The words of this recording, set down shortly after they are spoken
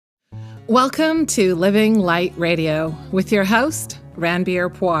Welcome to Living Light Radio with your host,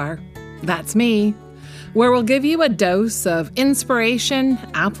 Ranbir Poir. That's me, where we'll give you a dose of inspiration,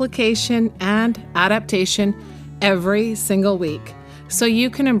 application, and adaptation every single week so you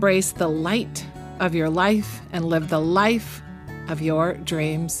can embrace the light of your life and live the life of your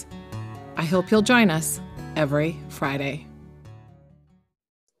dreams. I hope you'll join us every Friday.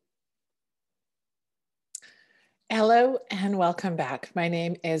 Hello and welcome back. My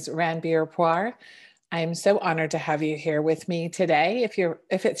name is Ranbir Poir. I'm so honored to have you here with me today.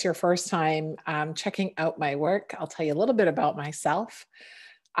 If it's your first time checking out my work, I'll tell you a little bit about myself.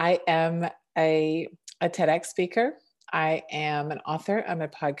 I am a TEDx speaker. I am an author. I'm a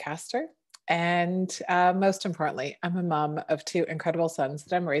podcaster. And most importantly, I'm a mom of two incredible sons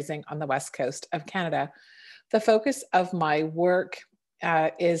that I'm raising on the West Coast of Canada. The focus of my work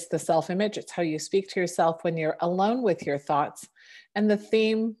is the self-image. It's how you speak to yourself when you're alone with your thoughts. And the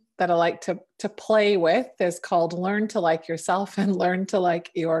theme that I like to play with is called Learn to Like Yourself and Learn to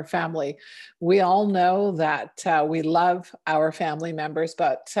Like Your Family. We all know that we love our family members,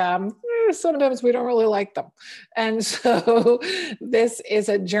 but sometimes we don't really like them. And so this is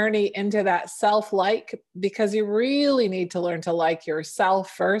a journey into that self-like, because you really need to learn to like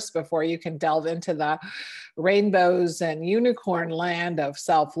yourself first before you can delve into the rainbows and unicorn land of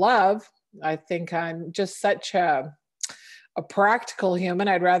self-love. I think I'm just such a practical human.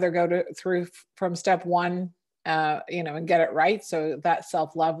 I'd rather go through from step one, and get it right. So that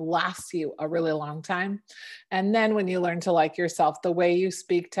self-love lasts you a really long time. And then when you learn to like yourself, the way you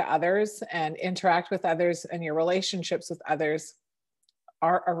speak to others and interact with others and your relationships with others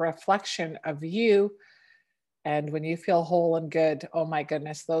are a reflection of you. And when you feel whole and good, oh my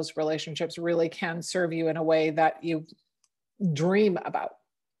goodness, those relationships really can serve you in a way that you dream about.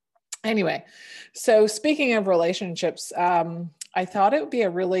 Anyway, so speaking of relationships, I thought it would be a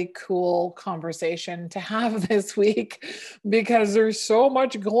really cool conversation to have this week, because there's so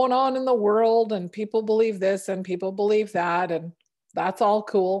much going on in the world and people believe this and people believe that, and that's all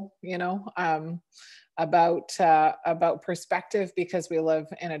cool, about perspective, because we live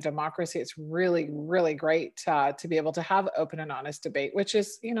in a democracy. It's really, really great to be able to have open and honest debate, which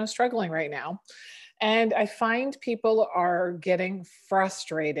is, struggling right now. And I find people are getting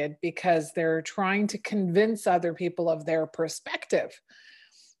frustrated because they're trying to convince other people of their perspective.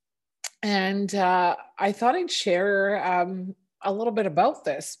 And I thought I'd share a little bit about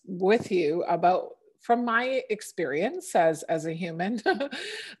this with you, about from my experience as a human,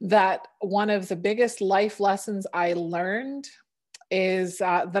 that one of the biggest life lessons I learned is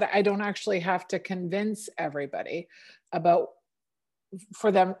that I don't actually have to convince everybody about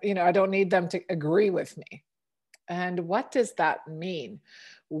for them, I don't need them to agree with me. And what does that mean?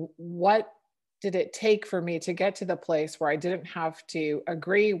 What did it take for me to get to the place where I didn't have to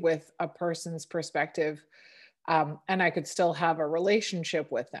agree with a person's perspective, and I could still have a relationship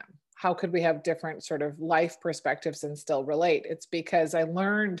with them? How could we have different sort of life perspectives and still relate? It's because I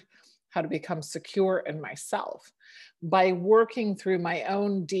learned how to become secure in myself. By working through my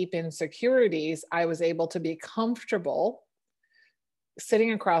own deep insecurities, I was able to be comfortable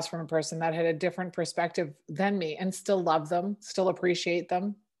sitting across from a person that had a different perspective than me and still love them, still appreciate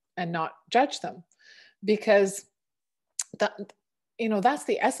them, and not judge them. Because that's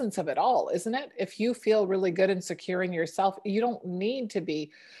the essence of it all, isn't it? If you feel really good and secure in yourself, you don't need to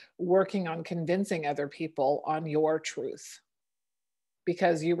be working on convincing other people on your truth,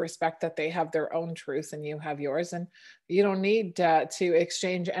 because you respect that they have their own truth and you have yours, and you don't need to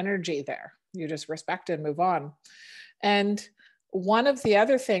exchange energy there. You just respect and move on. And one of the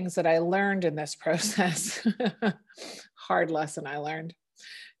other things that I learned in this process, hard lesson I learned,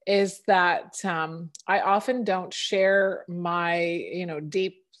 is that I often don't share my,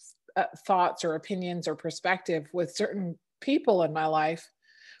 deep thoughts or opinions or perspective with certain people in my life,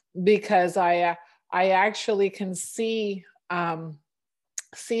 because I actually can see them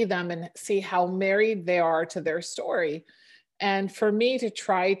and see how married they are to their story. And for me to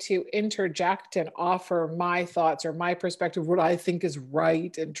try to interject and offer my thoughts or my perspective, what I think is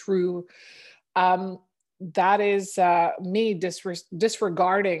right and true, that is me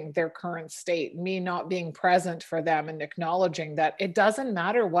disregarding their current state, me not being present for them and acknowledging that it doesn't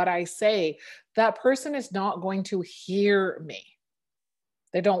matter what I say, that person is not going to hear me.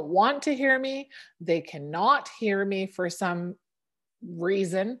 They don't want to hear me. They cannot hear me for some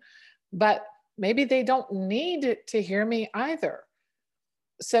reason, but maybe they don't need to hear me either.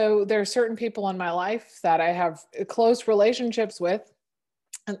 So there are certain people in my life that I have close relationships with,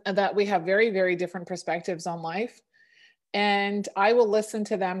 and that we have very, very different perspectives on life. And I will listen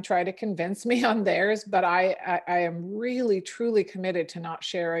to them try to convince me on theirs, but I am really, truly committed to not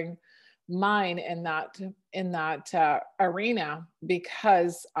sharing mine in that arena,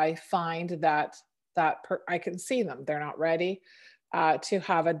 because I find that I can see them. They're not ready to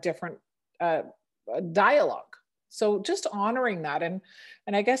have a different uh, dialogue. So just honoring that, and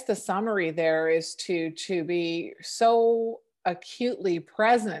I guess the summary there is to be so acutely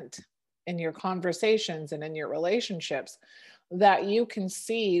present in your conversations and in your relationships that you can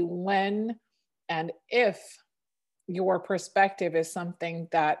see when and if your perspective is something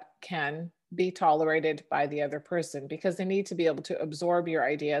that can be tolerated by the other person, because they need to be able to absorb your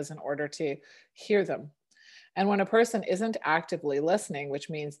ideas in order to hear them. And when a person isn't actively listening, which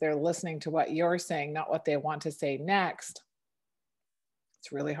means they're listening to what you're saying, not what they want to say next,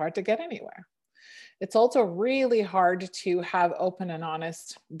 it's really hard to get anywhere. It's also really hard to have open and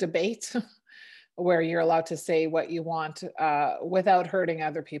honest debate where you're allowed to say what you want without hurting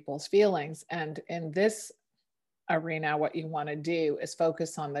other people's feelings. And in this arena, what you want to do is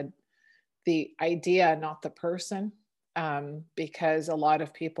focus on the idea, not the person, because a lot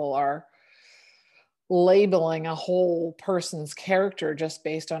of people are labeling a whole person's character just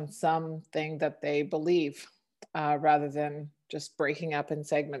based on something that they believe, rather than just breaking up in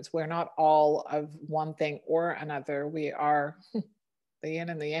segments. We're not all of one thing or another. We are the yin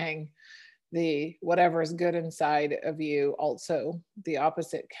and the yang. The whatever is good inside of you, also the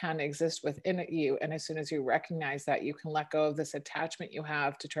opposite can exist within you. And as soon as you recognize that, you can let go of this attachment you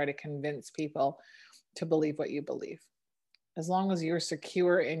have to try to convince people to believe what you believe. As long as you're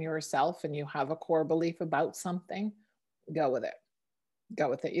secure in yourself and you have a core belief about something, go with it. Go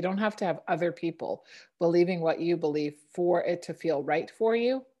with it. You don't have to have other people believing what you believe for it to feel right for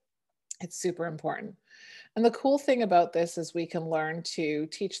you. It's super important. And the cool thing about this is we can learn to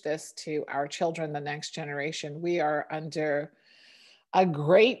teach this to our children, the next generation. We are under a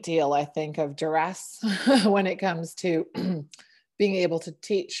great deal, I think, of duress when it comes to being able to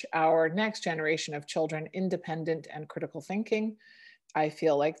teach our next generation of children independent and critical thinking. I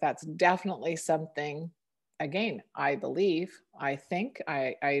feel like that's definitely something, again, I believe, I think,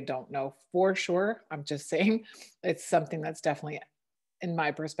 I don't know for sure. I'm just saying it's something that's definitely, in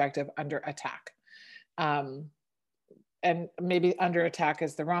my perspective, under attack. Um, and maybe under attack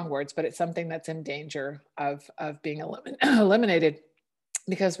is the wrong words, but it's something that's in danger of being eliminated,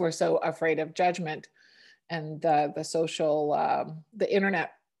 because we're so afraid of judgment and the social, the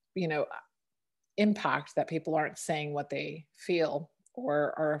internet, you know, impact, that people aren't saying what they feel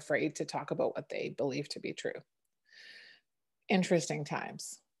or are afraid to talk about what they believe to be true. Interesting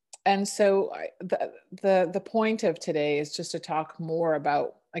times. And so the point of today is just to talk more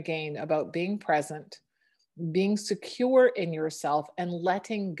about, again, about being present, being secure in yourself, and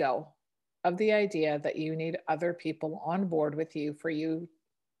letting go of the idea that you need other people on board with you for you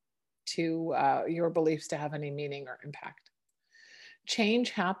to your beliefs to have any meaning or impact.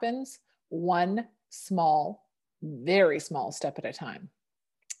 Change happens one small, very small step at a time.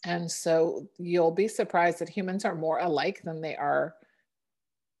 And so you'll be surprised that humans are more alike than they are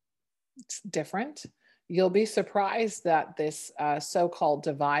different. You'll be surprised that this so-called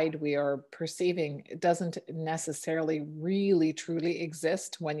divide we are perceiving doesn't necessarily really truly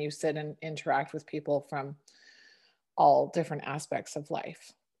exist when you sit and interact with people from all different aspects of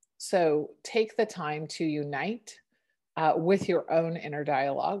life. So take the time to unite with your own inner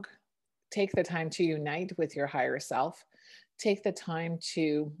dialogue. Take the time to unite with your higher self. Take the time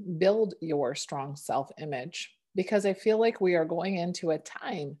to build your strong self-image, because I feel like we are going into a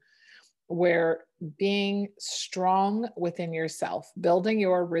time where being strong within yourself, building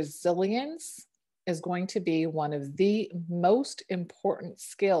your resilience, is going to be one of the most important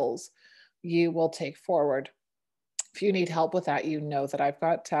skills you will take forward. If you need help with that, you know that I've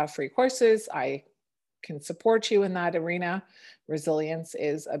got free courses. I can support you in that arena. Resilience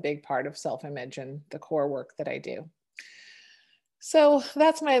is a big part of self-image and the core work that I do. So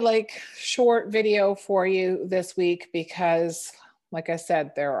that's my short video for you this week, because like I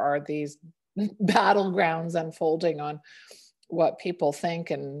said, there are these battlegrounds unfolding on what people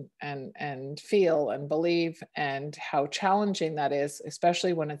think and feel and believe, and how challenging that is,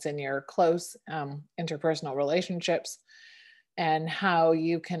 especially when it's in your close interpersonal relationships, and how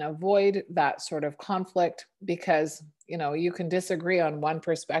you can avoid that sort of conflict, because you can disagree on one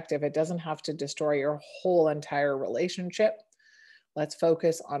perspective. It doesn't have to destroy your whole entire relationship. Let's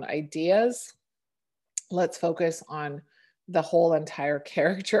focus on ideas. Let's focus on the whole entire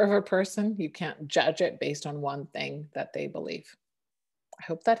character of a person. You can't judge it based on one thing that they believe. I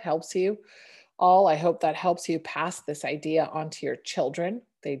hope that helps you all. I hope that helps you pass this idea on to your children.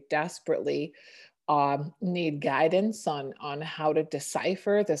 They desperately need guidance on how to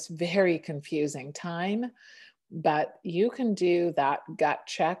decipher this very confusing time. But you can do that gut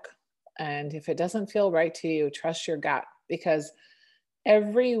check And if it doesn't feel right to you, trust your gut, because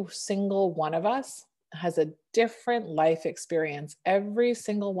every single one of us has a different life experience. Every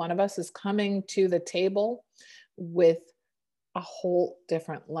single one of us is coming to the table with a whole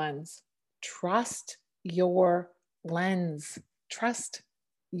different lens. Trust your lens, trust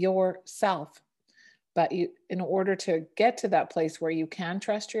yourself. But in order to get to that place where you can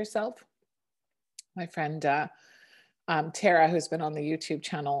trust yourself, my friend Tara, who's been on the YouTube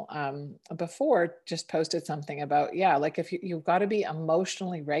channel before, just posted something about, like if you've got to be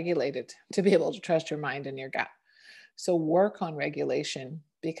emotionally regulated to be able to trust your mind and your gut. So work on regulation,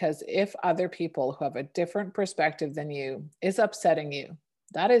 because if other people who have a different perspective than you is upsetting you,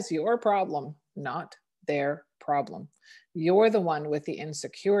 that is your problem, not their problem. You're the one with the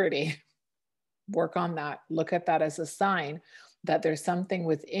insecurity. Work on that. Look at that as a sign that there's something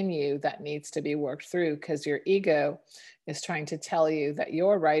within you that needs to be worked through, because your ego is trying to tell you that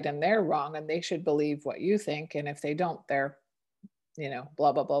you're right and they're wrong and they should believe what you think. And if they don't, they're,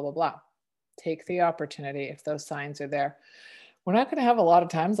 blah, blah, blah, blah, blah. Take the opportunity if those signs are there. We're not going to have a lot of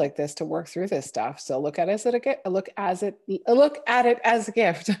times like this to work through this stuff. So look at it as a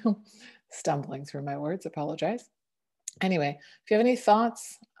gift. Stumbling through my words, apologize. Anyway, if you have any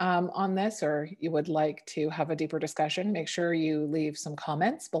thoughts on this, or you would like to have a deeper discussion, make sure you leave some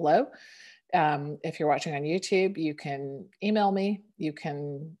comments below. If you're watching on YouTube, you can email me. You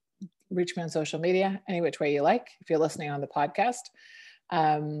can reach me on social media, any which way you like. If you're listening on the podcast,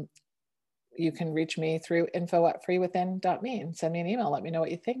 you can reach me through info@freewithin.me and send me an email. Let me know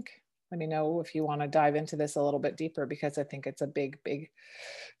what you think. Let me know if you want to dive into this a little bit deeper, because I think it's a big, big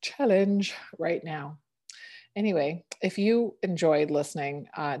challenge right now. Anyway, if you enjoyed listening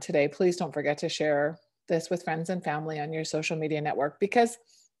today, please don't forget to share this with friends and family on your social media network, because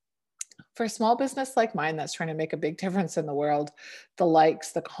for a small business like mine that's trying to make a big difference in the world, the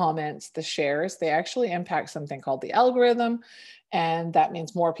likes, the comments, the shares, they actually impact something called the algorithm. And that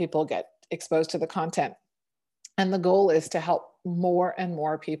means more people get exposed to the content. And the goal is to help more and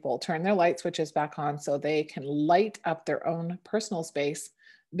more people turn their light switches back on so they can light up their own personal space,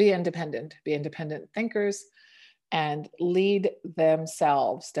 be independent thinkers, and lead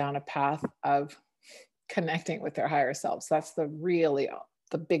themselves down a path of connecting with their higher selves. That's the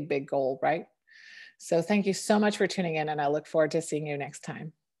big, big goal, right? So thank you so much for tuning in, and I look forward to seeing you next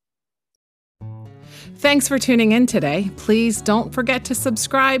time. Thanks for tuning in today. Please don't forget to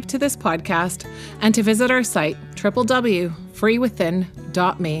subscribe to this podcast and to visit our site,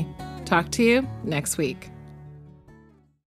 www.freewithin.me. Talk to you next week.